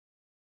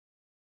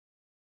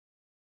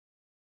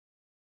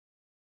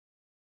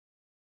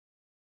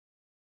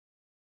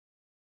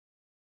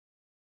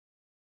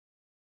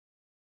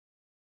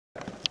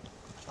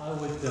I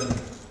would go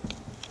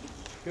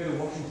to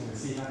Washington and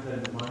see if I could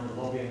undermine the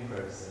lobbying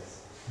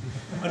process.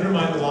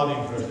 Undermine the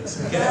lobbying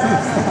process.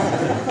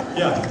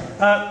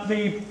 Yeah.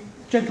 The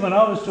gentleman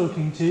I was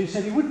talking to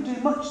said he wouldn't do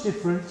much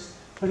different,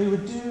 but he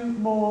would do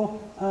more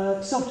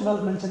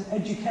self-development and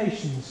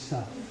education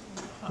stuff.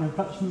 You know,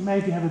 perhaps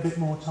maybe have a bit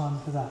more time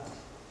for that.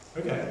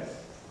 Okay.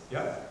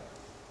 Yeah.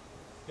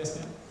 Yes,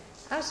 ma'am?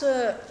 As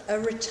a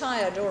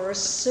retired or a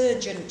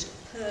surgent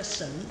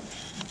person,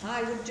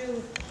 I would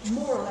do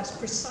more or less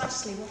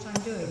precisely what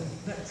I'm doing,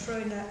 but throw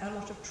in a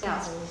lot of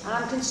travel. Yes, and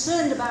I'm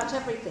concerned about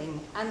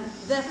everything, and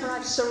therefore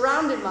I've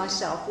surrounded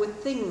myself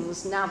with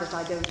things, now that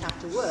I don't have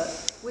to work,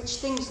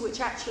 which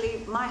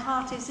actually my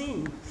heart is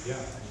in.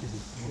 Yeah.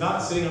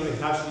 Not sitting on the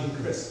couch eating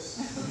crisps.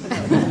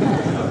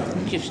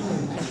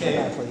 Okay.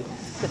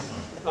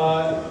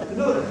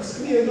 Another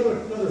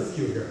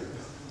few here.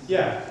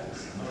 Yeah.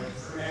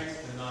 Create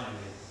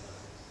benignly.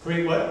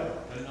 Create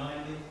what?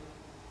 Benignly.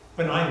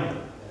 Benignly.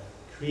 Yeah.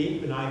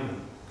 Create benignly.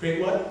 Create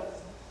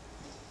what?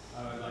 I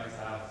would like to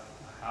have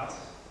a house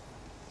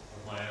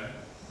of my own.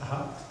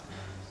 Uh-huh.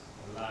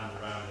 And the land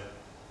around it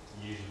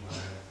to use on my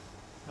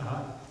own.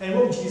 Uh-huh. And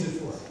what would you use it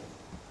for?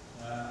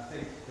 I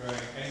think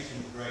growing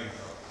ancient grain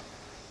crops.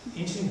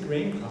 Ancient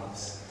grain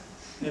crops.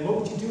 And what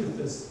would you do with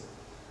this?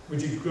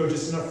 Would you grow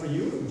just enough for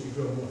you, or would you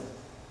grow more?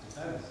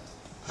 Depends.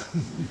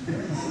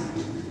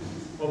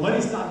 Well,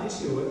 money's not an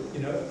issue, you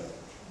know.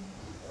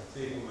 If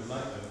people would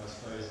like them, I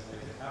suppose they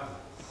could have them.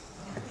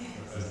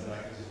 Because I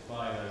could just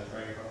buy those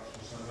grain crops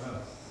from someone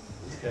else.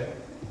 Okay.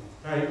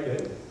 All right,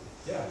 good.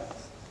 Yeah.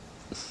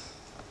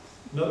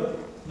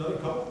 Another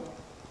couple?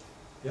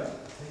 Yeah.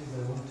 Things I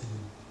want to do.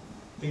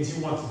 Things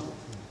you want to do.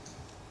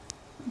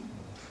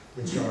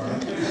 Which are?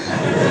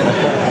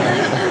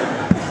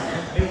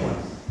 Anyone?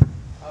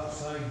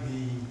 Outside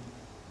the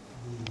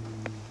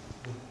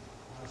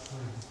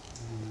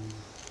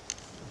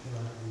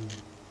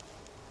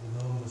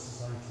norm of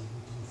society,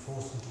 we can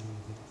force them to do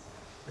things.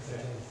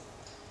 Okay.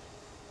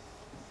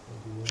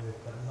 Such as work,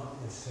 but not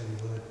necessarily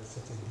work, but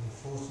such as being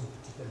forced in a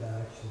particular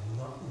direction,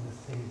 not in the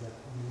thing that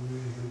we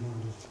really want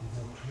to be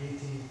more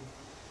creative,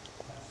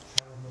 perhaps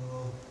travel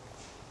more,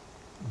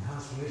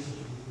 enhance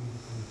relationship between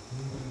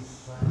communities,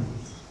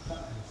 societies, that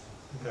kind of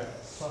stuff. Okay.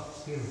 Soft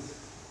skills.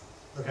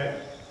 Okay.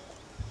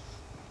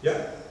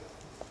 Yeah.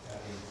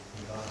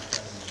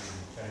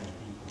 Training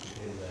people to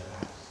build their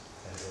house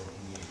and build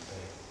community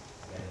space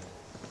together.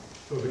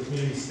 Build a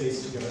community space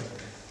together.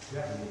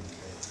 Yeah. Community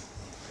space.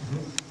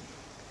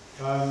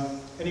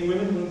 Any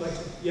women who would like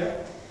to? Yeah.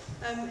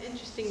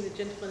 Interesting, the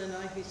gentleman and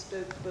I who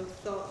spoke both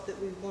thought that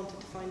we wanted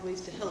to find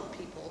ways to help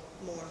people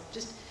more,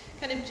 just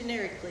kind of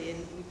generically, and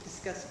we've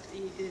discussed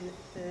in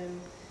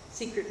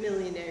Secret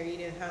Millionaire, you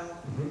know, how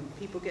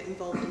people get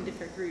involved in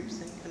different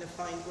groups and kind of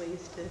find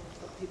ways to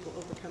help people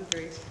overcome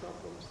various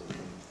problems and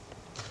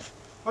things.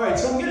 All right,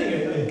 so I'm getting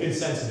a good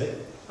sense of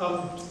it.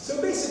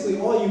 So basically,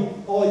 all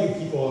you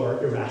people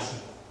are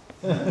irrational,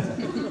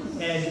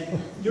 and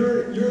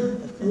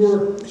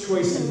your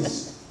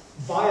choices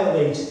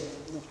violate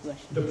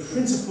the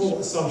principal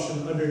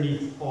assumption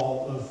underneath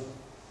all of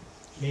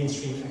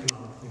mainstream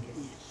economic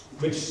thinking,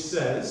 which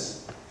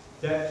says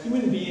that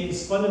human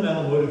beings'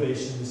 fundamental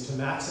motivation is to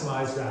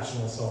maximize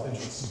rational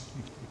self-interest.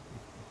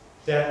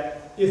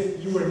 That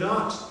if you were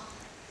not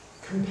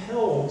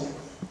compelled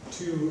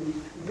to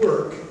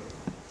work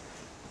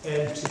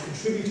and to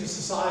contribute to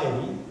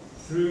society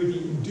through the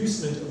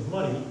inducement of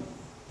money,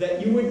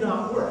 that you would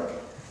not work.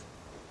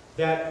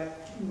 That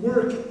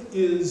work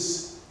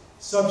is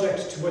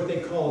subject to what they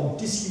call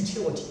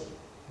disutility,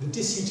 the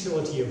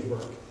disutility of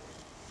work,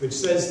 which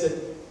says that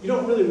you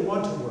don't really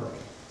want to work.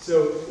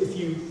 So if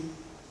you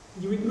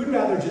would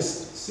rather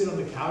just sit on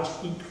the couch,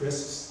 eat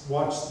crisps,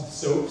 watch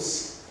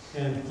soaps,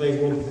 and play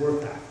World of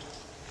Warcraft.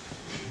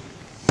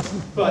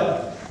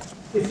 But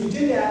if you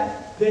did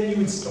that, then you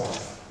would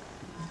starve.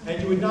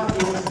 And you would not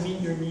be able to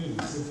meet your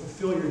needs and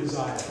fulfill your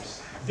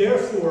desires.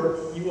 Therefore,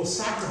 you will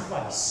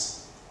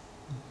sacrifice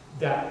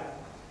that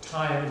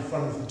time in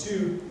front of the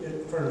tube,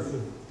 in front of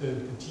the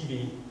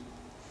TV,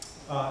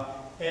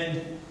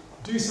 and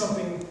do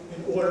something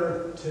in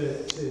order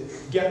to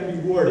get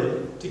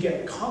rewarded, to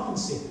get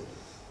compensated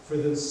for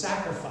the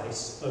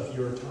sacrifice of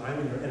your time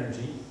and your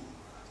energy,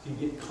 to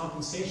get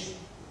compensation.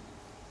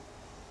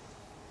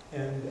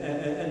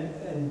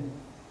 And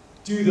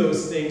do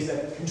those things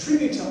that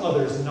contribute to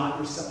others and not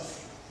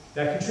yourself,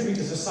 that contribute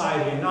to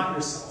society and not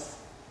yourself,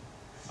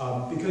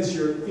 because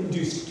you're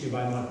induced to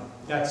by money.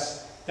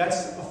 That's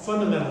a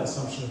fundamental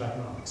assumption of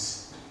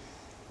economics.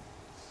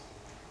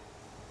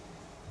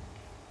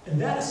 And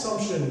that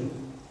assumption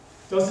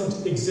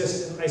doesn't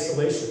exist in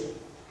isolation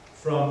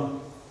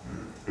from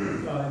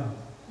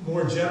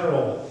more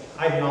general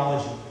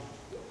ideology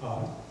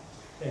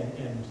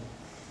and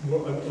a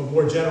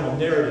more general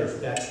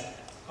narrative that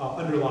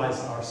underlies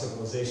our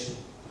civilization.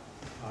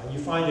 You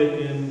find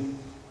it in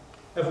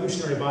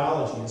evolutionary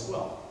biology as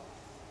well,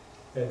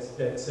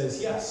 that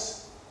says,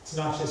 yes, it's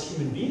not just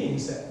human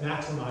beings that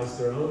maximize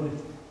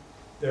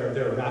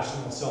their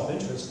rational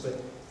self-interest,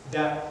 but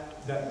that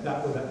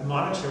that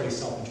monetary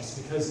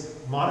self-interest, because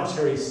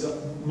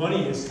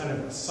money is kind of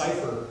a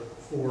cipher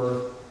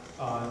for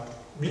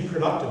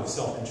reproductive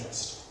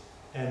self-interest.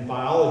 And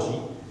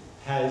biology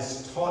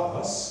has taught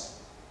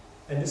us,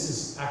 and this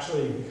is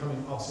actually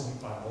becoming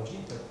obsolete biology,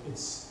 but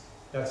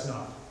that's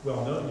not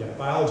well known yet.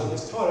 Biology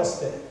has taught us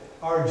that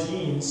our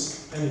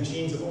genes and the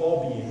genes of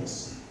all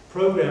beings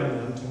program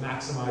them to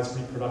maximize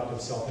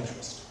reproductive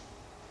self-interest,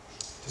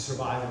 to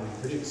survive and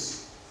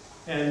reproduce.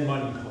 And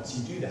money helps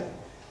you do that.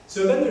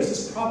 So then there's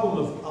this problem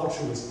of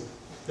altruism,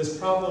 this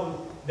problem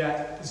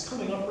that is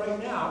coming up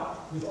right now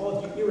with all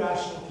of you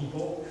irrational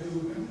people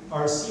who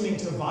are seeming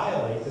to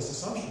violate this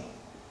assumption.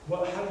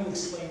 Well, how do you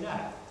explain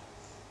that?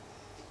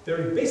 There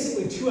are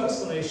basically two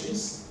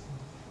explanations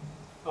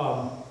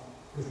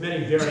with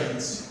many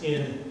variants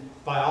in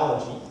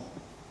biology.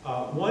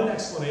 One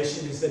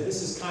explanation is that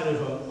this is kind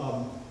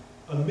of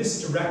a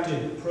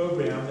misdirected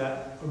program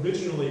that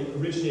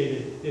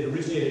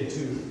originated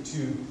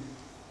to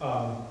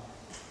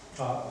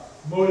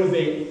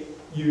motivate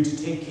you to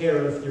take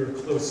care of your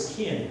close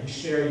kin who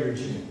share your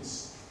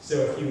genes. So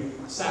if you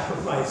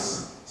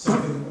sacrifice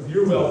something of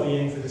your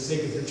well-being for the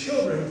sake of your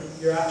children,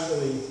 you're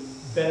actually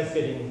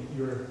benefiting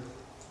your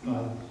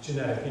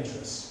genetic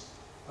interest.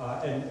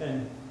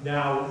 And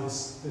now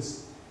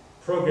this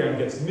program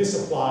gets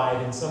misapplied,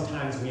 and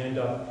sometimes we end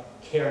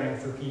up caring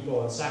for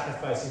people and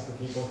sacrificing for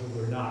people who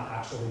we're not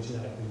actually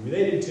genetically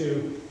related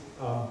to.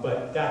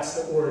 But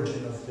that's the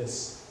origin of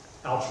this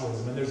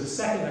altruism. And there's a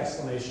second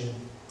explanation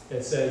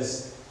that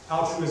says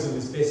altruism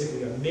is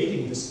basically a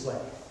mating display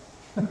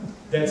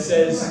that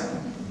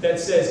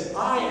says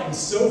I am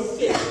so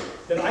fit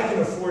that I can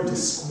afford to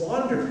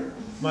squander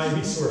my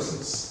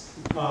resources,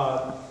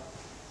 to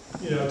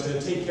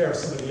take care of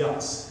somebody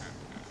else.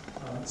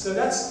 So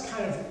that's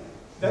kind of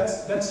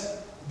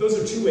those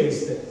are two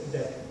ways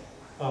that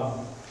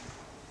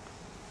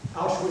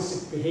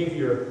altruistic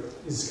behavior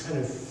is kind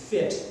of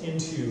fit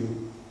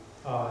into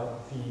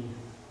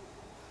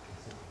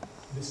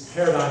this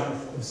paradigm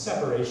of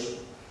separation,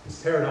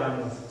 this paradigm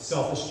of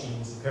selfish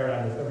genes, the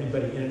paradigm of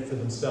everybody in it for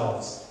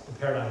themselves, the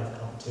paradigm of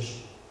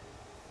competition.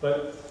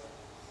 But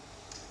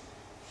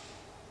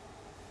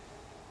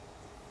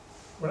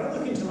when I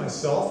look into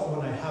myself and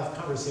when I have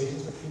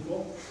conversations with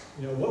people,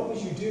 what would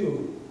you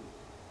do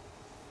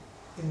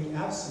in the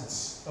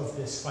absence of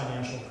this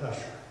financial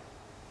pressure?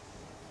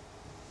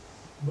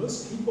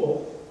 Most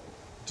people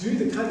do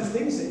the kind of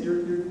things that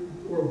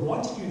or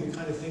want to do the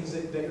kind of things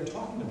that you're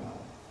talking about.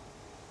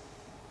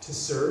 To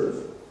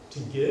serve, to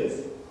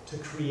give, to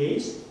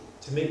create,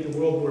 to make the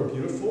world more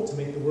beautiful, to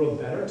make the world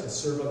better, to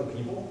serve other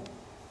people,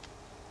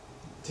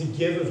 to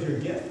give of your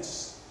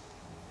gifts.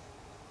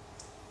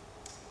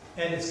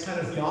 And it's kind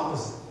of the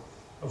opposite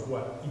of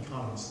what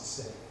economists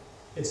say.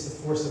 It's the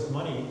force of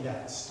money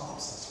that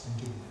stops us from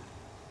doing that.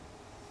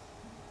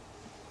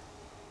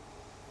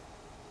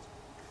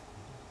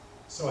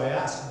 So I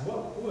ask,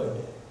 what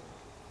would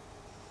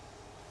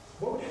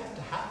have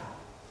to happen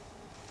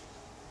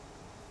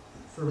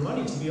for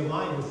money to be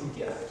aligned with the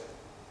gift?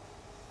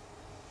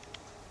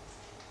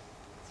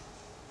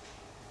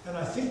 And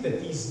I think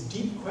that these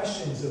deep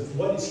questions of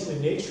what is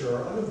human nature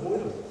are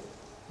unavoidable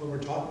when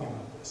we're talking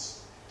about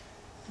this.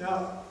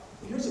 Now,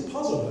 here's a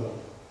puzzle, though.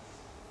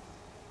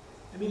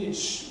 I mean,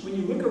 when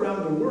you look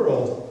around the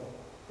world,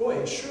 boy,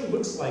 it sure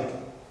looks like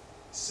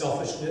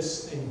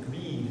selfishness and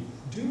greed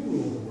do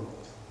rule the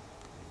world,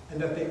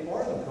 and that they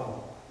are the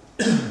problem.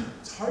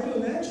 It's hard to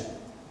imagine.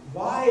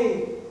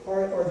 Why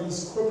are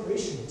these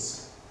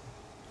corporations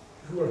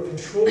who are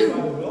controlled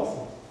by the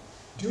wealthy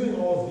doing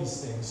all of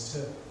these things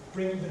to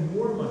bring even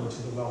more money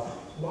to the wealthy?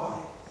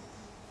 Why?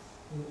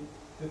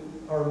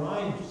 Our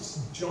mind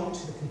just jumped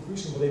to the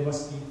conclusion, well, they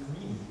must be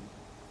greedy.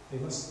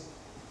 There must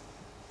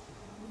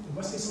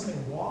be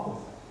something wrong with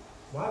them.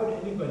 Why would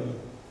anybody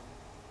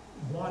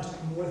want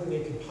more than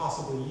they could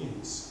possibly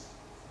use?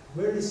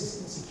 Where does this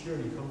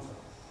insecurity come from?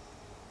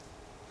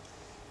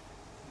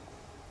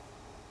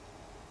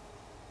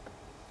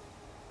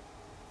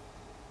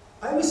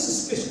 I was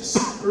suspicious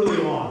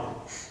early on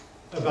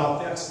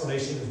about the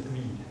explanation of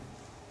greed.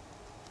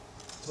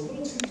 It's a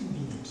little too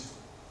convenient.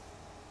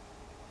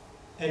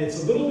 And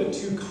it's a little bit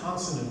too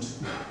consonant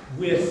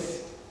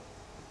with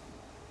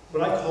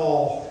what I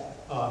call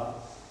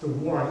the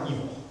war on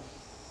evil,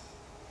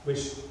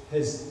 which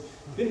has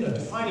been a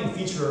defining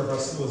feature of our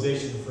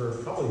civilization for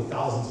probably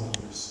thousands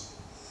of years.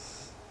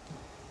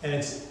 And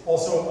it's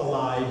also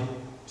allied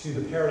to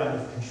the paradigm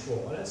of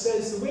control. And it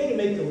says the way to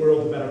make the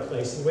world a better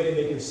place, the way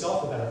to make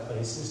yourself a better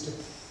place,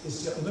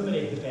 is to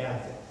eliminate the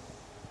bad thing.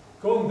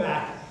 Going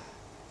back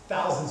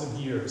thousands of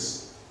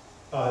years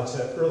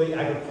to early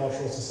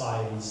agricultural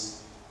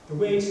societies, the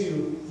way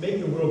to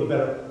make the world a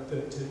better,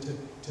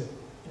 to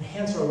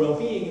enhance our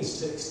well-being is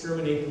to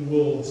exterminate the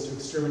wolves, to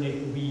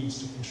exterminate the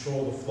weeds, to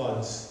control the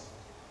floods,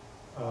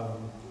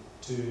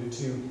 to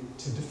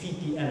defeat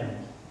the enemy.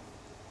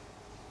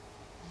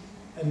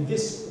 And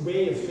this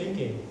way of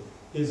thinking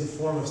is a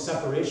form of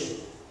separation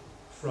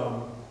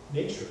from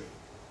nature.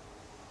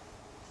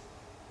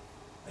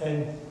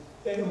 And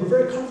we're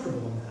very comfortable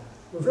in that.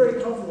 we're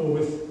very comfortable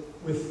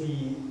with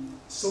the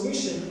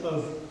solution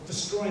of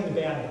destroying the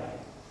bad guy.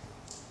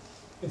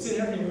 It's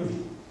in every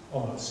movie,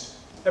 almost.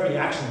 Every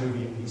action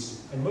movie, at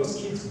least, and most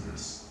kids'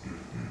 movies.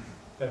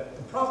 That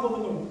the problem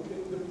in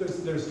the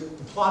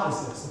plot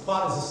is this. The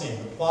plot is the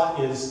same. The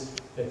plot is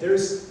that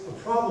there's a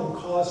problem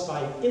caused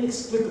by an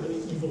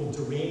inexplicably evil,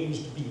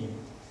 deranged being.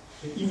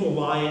 The evil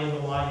lion in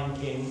The Lion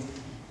King,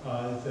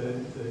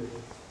 the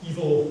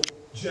evil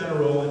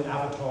general in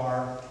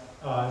Avatar,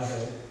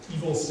 the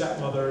evil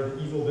stepmother,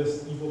 the evil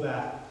this, the evil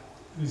that,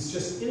 who's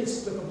just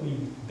inexplicably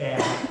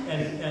bad.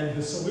 And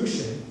the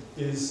solution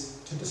is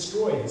to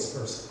destroy this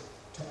person,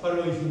 to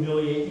utterly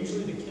humiliate,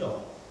 usually to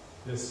kill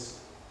this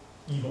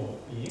evil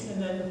being,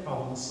 and then the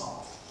problem is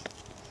solved.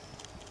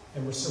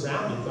 And we're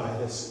surrounded by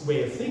this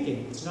way of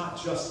thinking. It's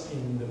not just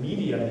in the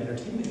media and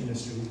entertainment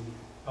industry.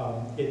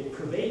 It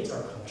pervades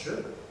our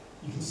culture.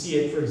 You can see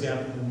it, for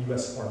example, in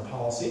US foreign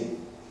policy.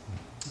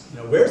 You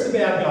know, where's the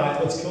bad guy?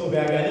 Let's kill the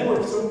bad guy. And then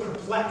we're so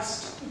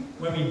perplexed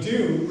when we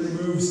do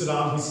remove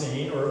Saddam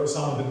Hussein or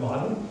Osama bin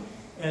Laden,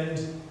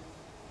 and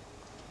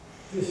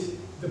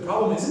the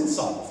problem isn't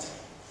solved.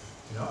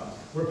 You know,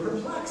 we're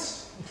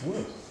perplexed. It's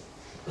worse.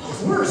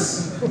 It's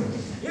worse.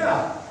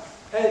 Yeah.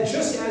 And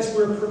just as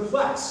we're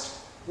perplexed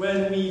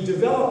when we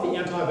develop the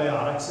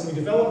antibiotics and we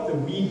develop the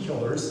weed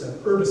killers, the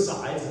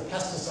herbicides, the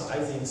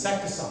pesticides, the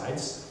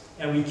insecticides,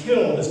 and we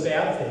kill this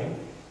bad thing,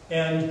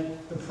 and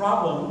the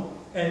problem,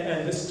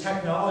 and this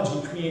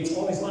technology creates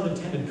all these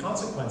unintended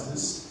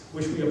consequences,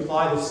 which we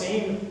apply the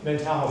same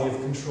mentality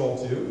of control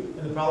to,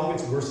 and the problem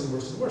gets worse and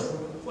worse and worse. We're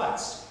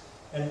perplexed.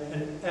 And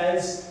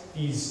as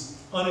these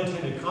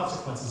unintended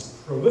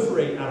consequences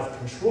proliferate out of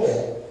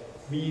control,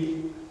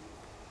 we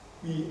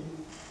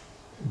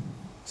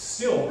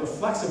still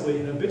reflexively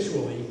and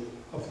habitually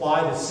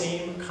apply the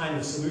same kind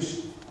of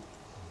solution,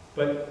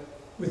 but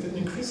with an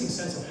increasing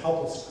sense of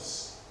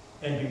helplessness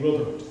and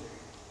bewilderment.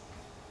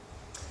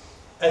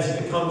 As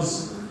it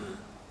becomes,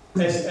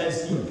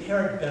 as the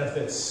apparent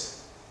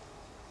benefits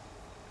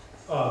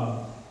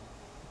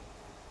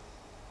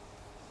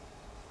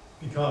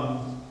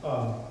become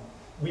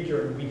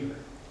weaker and weaker,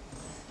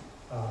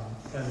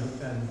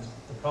 and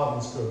the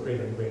problems grow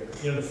greater and greater.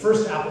 You know, the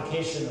first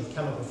application of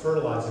chemical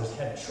fertilizers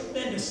had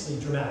tremendously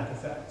dramatic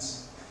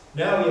effects.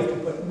 Now we have to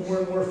put more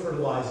and more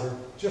fertilizer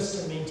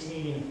just to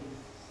maintain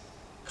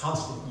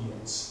constant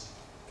yields,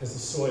 because the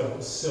soil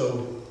is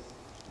so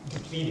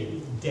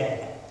depleted,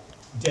 dead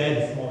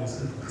from all these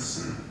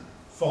inputs,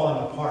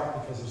 falling apart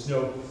because there's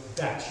no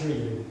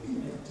bacteria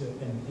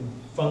and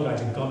fungi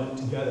to gum it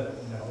together.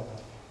 You know,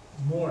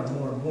 more and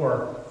more and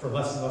more for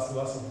less and less and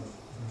less of an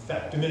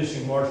effect,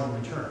 diminishing marginal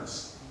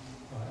returns.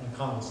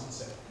 Economists would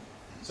say.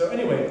 So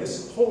anyway,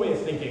 this whole way of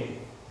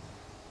thinking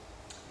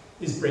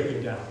is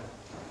breaking down.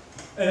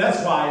 And that's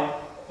why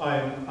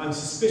I'm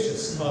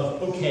suspicious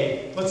of,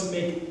 okay, let's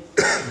make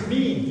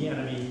greed the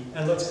enemy,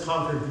 and let's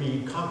conquer the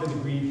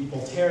greedy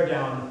people, tear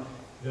down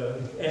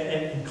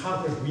and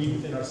conquer greed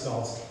within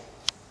ourselves.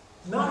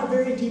 Not a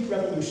very deep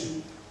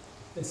revolution.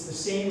 It's the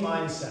same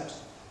mindset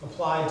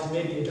applied to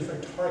maybe a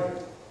different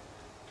target.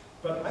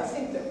 But I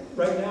think that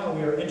right now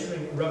we are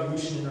entering a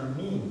revolution in our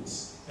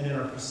means and in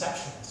our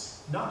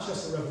perceptions, not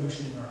just a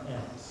revolution in our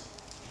ends.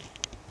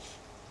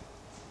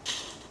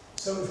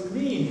 So if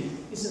greed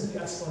isn't the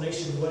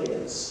explanation, what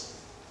is?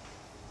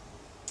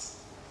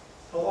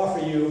 I'll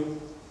offer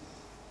you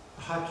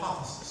a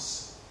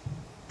hypothesis.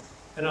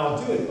 And I'll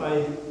do it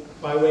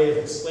by way of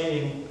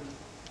explaining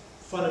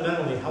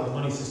fundamentally how the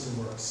money system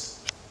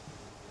works.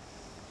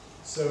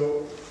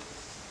 So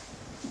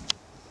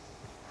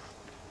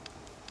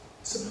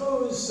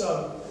suppose,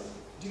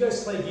 do you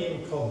guys play a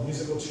game called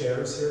musical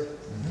chairs here?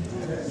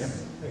 Mm-hmm. Okay. Yep.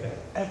 Okay.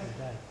 Every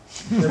day.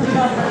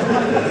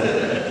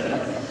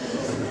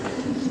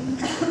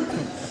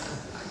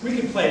 We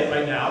can play it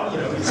right now. You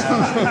know, we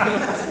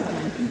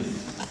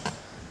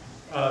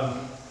have,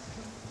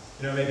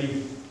 you know,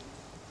 maybe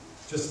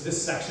just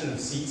this section of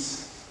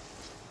seats.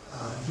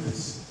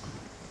 There's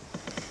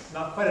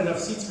not quite enough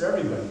seats for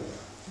everybody.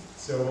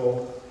 So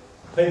we'll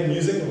play the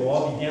music and we'll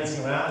all be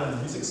dancing around, and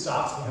the music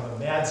stops. We have a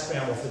mad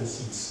scramble for the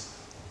seats.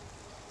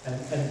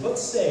 And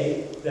let's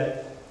say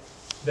that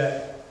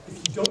if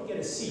you don't get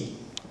a seat,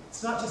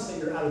 it's not just that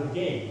you're out of the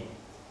game.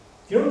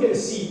 If you don't get a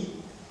seat,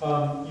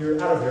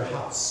 you're out of your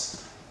house.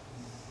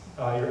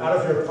 You're out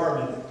of your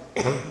apartment,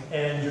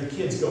 and your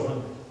kids go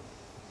hungry.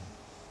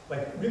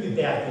 Like, really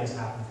bad things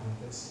happen from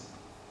this.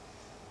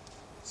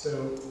 So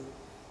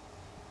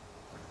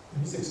the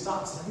music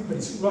stops, and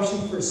everybody's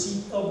rushing for a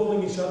seat,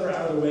 elbowing each other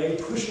out of the way,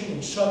 pushing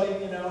and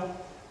shoving, you know,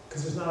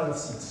 because there's not enough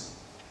seats.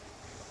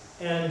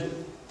 And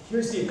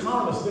here's the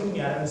economist looking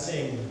at it and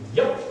saying,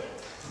 yep,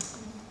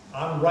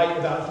 I'm right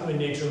about human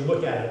nature,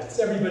 look at it. It's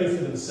everybody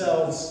for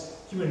themselves.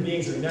 Human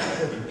beings are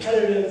naturally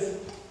competitive,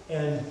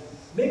 and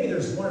maybe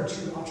there's one or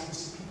two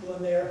altruistic people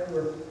in there who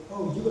are,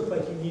 oh, you look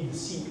like you need the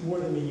seat more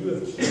than me. You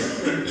have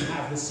kids, you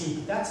have the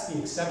seat. That's the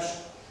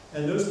exception.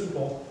 And those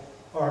people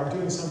are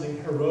doing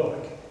something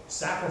heroic,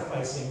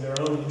 sacrificing their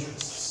own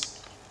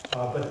interests.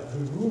 But the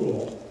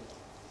rule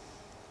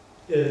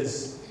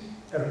is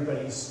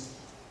everybody's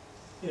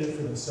in it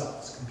for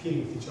themselves,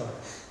 competing with each other.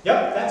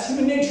 Yep, that's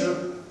human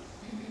nature.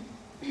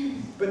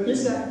 But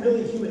is that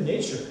really human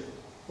nature?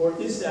 Or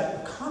is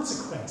that a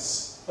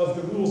consequence of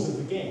the rules of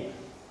the game?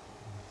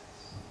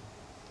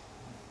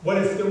 What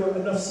if there were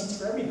enough seats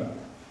for everybody?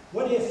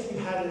 What if you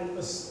had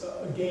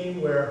a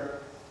game where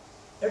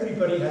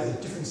everybody has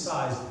a different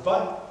size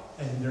butt,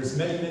 and there's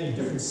many, many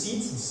different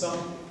seats, and some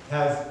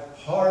have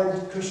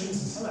hard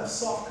cushions, and some have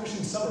soft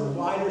cushions, some are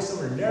wider, some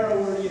are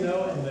narrower, you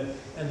know,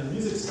 and the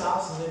music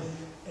stops,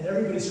 and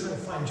everybody's trying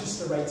to find just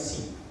the right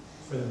seat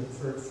for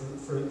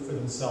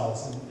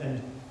themselves.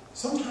 And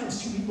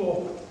sometimes two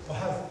people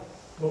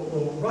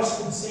will rush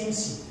for the same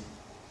seat.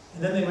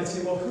 And then they might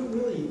say, well, who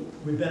really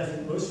would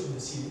benefit most from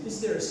the seat?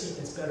 Is there a seat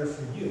that's better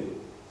for you?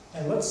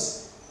 And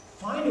let's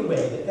find a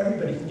way that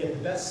everybody can get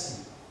the best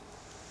seat.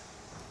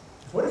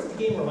 What if the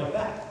game were like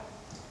that?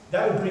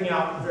 That would bring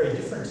out a very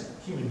different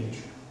human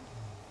nature.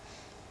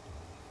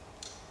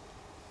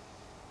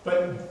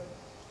 But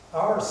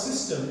our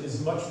system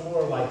is much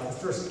more like the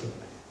first game.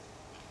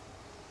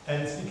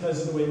 And it's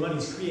because of the way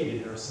money's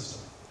created in our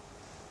system.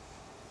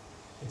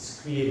 It's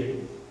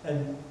created.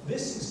 And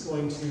this is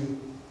going to,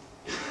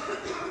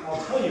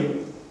 I'll tell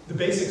you the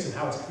basics of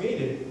how it's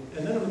created,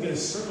 and then I'm going to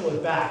circle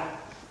it back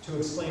to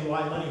explain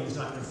why money is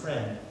not your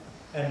friend,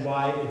 and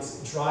why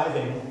it's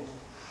driving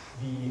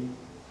the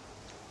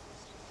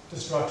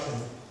destruction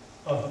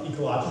of the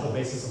ecological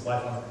basis of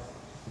life on Earth.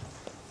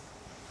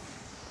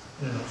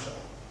 In a nutshell.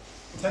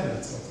 10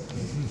 minutes.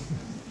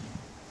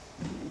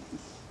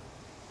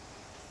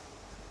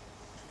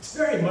 It's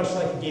very much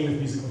like a game of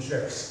musical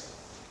chairs.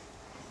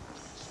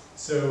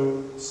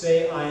 So,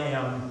 say I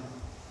am,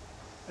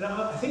 and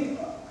I think,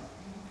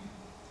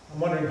 I'm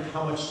wondering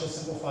how much to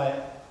simplify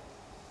it,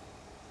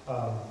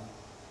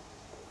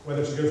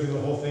 whether to go through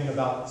the whole thing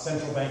about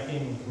central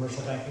banking and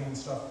commercial banking and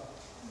stuff.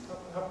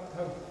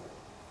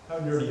 How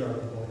nerdy are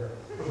people here?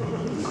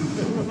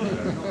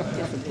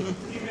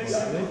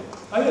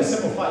 I'm going to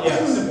simplify,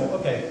 yeah, simple,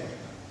 okay.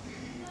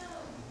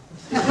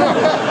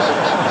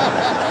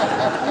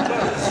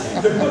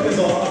 The book is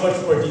a much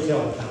more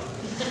detailed account.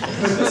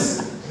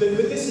 But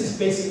this is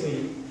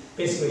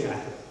basically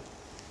accurate.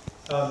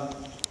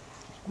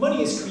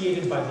 Money is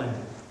created by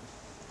lending.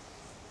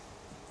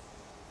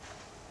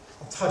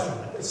 I'll touch on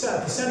it. It's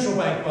at the central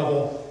bank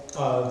level,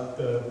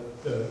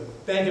 the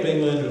Bank of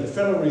England or the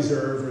Federal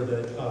Reserve or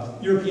the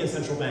European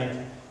Central Bank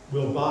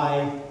will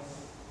buy,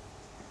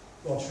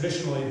 well,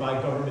 traditionally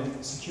buy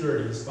government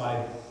securities,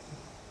 buy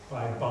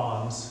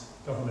bonds,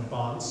 government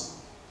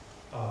bonds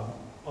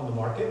on the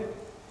market.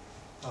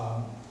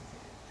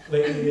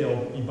 Lately,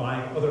 they'll be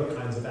buying other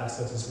kinds of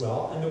assets as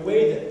well. And the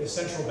way that the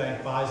central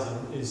bank buys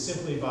them is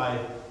simply by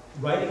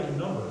writing a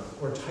number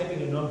or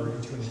typing a number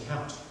into an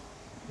account.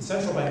 The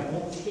central bank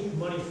won't take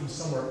money from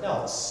somewhere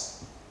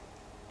else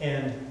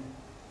and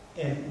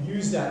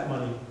use that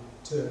money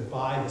to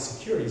buy the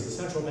securities. The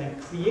central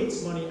bank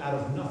creates money out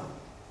of nothing.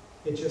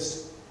 It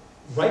just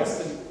writes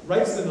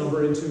the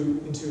number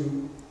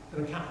into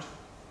an account.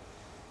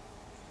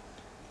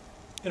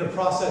 In a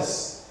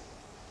process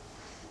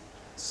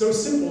so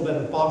simple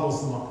that it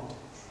boggles the mind.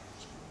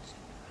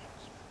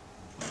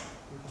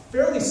 A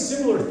fairly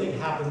similar thing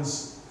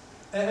happens,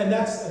 and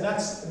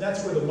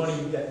that's where the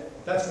money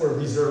that's where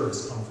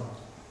reserves come from,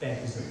 bank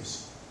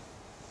reserves.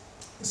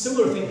 A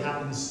similar thing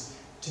happens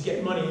to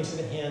get money into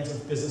the hands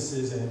of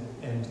businesses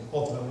and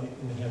ultimately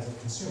in the hands of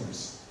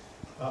consumers.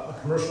 A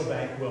commercial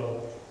bank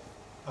will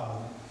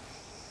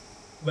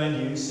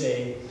lend you,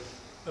 say,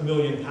 £1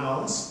 million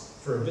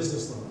for a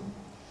business loan,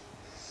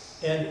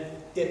 and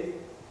it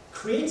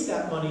creates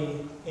that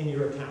money in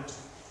your account.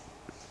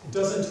 It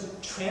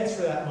doesn't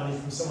transfer that money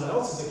from someone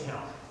else's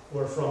account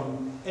or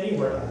from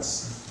anywhere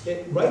else.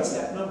 It writes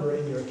that number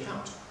in your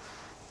account.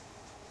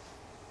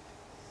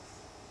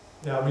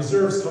 Now,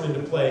 reserves come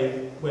into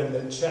play when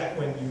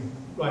you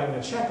write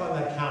a check on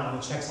that account,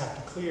 and the checks have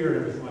to clear and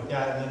everything like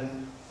that,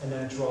 and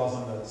then it draws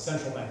on the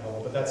central bank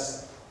level. But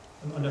that's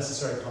an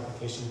unnecessary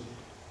complication.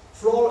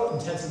 For all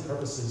intents and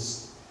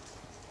purposes,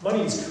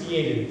 money is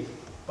created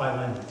by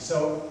lending.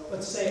 So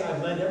let's say I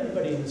lend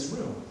everybody in this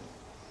room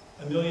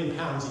 £1 million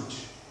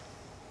each.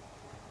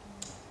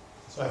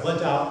 So I've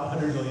lent out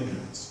 £100 million.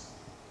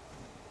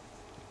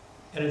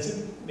 And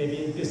it's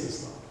maybe a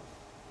business loan.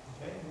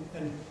 Okay?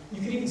 And you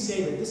could even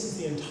say that this is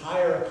the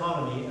entire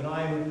economy and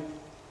I'm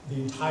the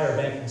entire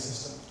banking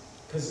system.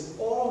 Because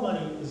all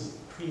money is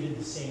created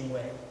the same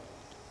way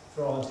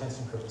for all intents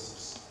and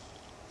purposes.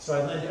 So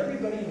I lend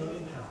everybody £1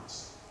 million.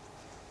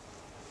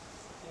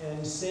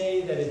 And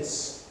say that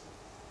it's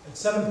at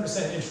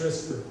 7%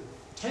 interest for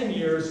 10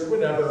 years or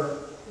whatever.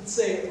 Let's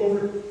say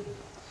in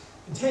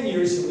 10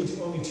 years you'll need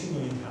only £2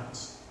 million.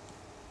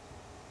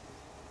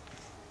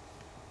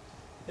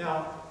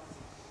 Now,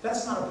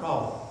 that's not a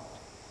problem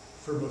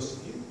for most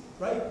of you,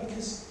 right?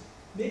 Because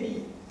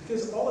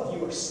all of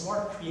you are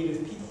smart,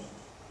 creative people,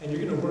 and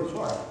you're going to work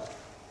hard.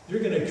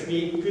 You're going to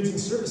create goods and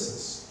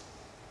services,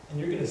 and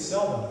you're going to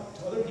sell them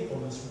to other people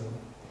in this room,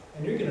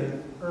 and you're going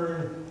to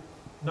earn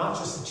not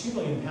just the £2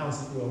 million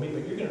that you owe me,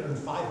 but you're going to earn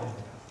 £5 million.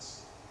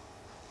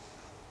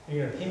 and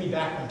you're going to pay me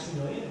back my $2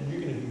 million, and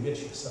you're going to be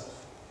rich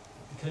yourself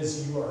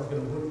because you are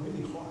going to work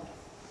really hard.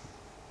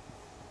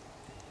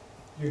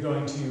 You're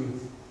going to,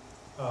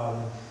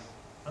 I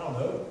don't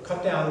know,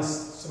 cut down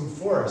some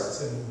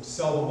forests and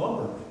sell the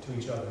lumber to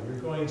each other. You're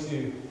going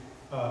to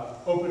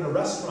open a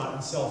restaurant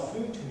and sell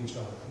food to each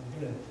other.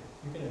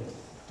 You're going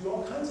to do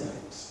all kinds of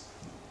things.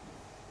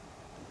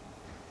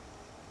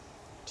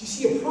 Do you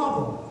see a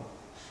problem?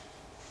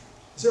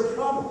 Is there a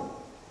problem?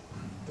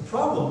 The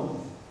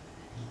problem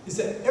is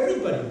that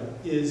everybody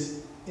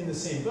is in the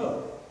same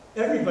boat.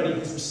 Everybody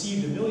has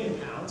received £1 million,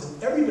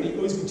 and everybody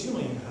owes me £2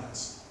 million.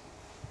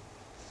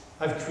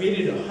 I've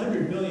created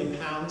 £100 million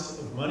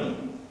of money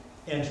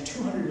and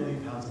 £200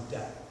 million of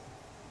debt,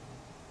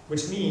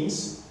 which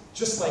means,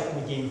 just like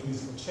in the game of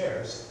musical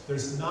chairs,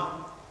 there's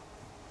not,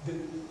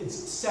 it's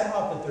set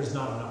up that there's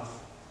not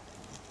enough.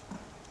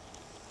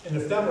 And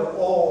if that were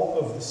all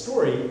of the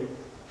story,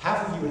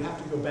 half of you would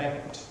have to go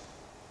bankrupt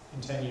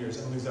in 10 years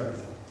and lose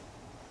everything,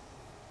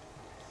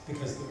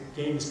 because the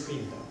game is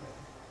created that way.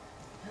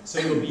 So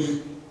you'll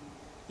be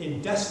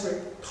in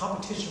desperate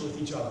competition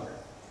with each other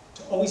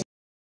to always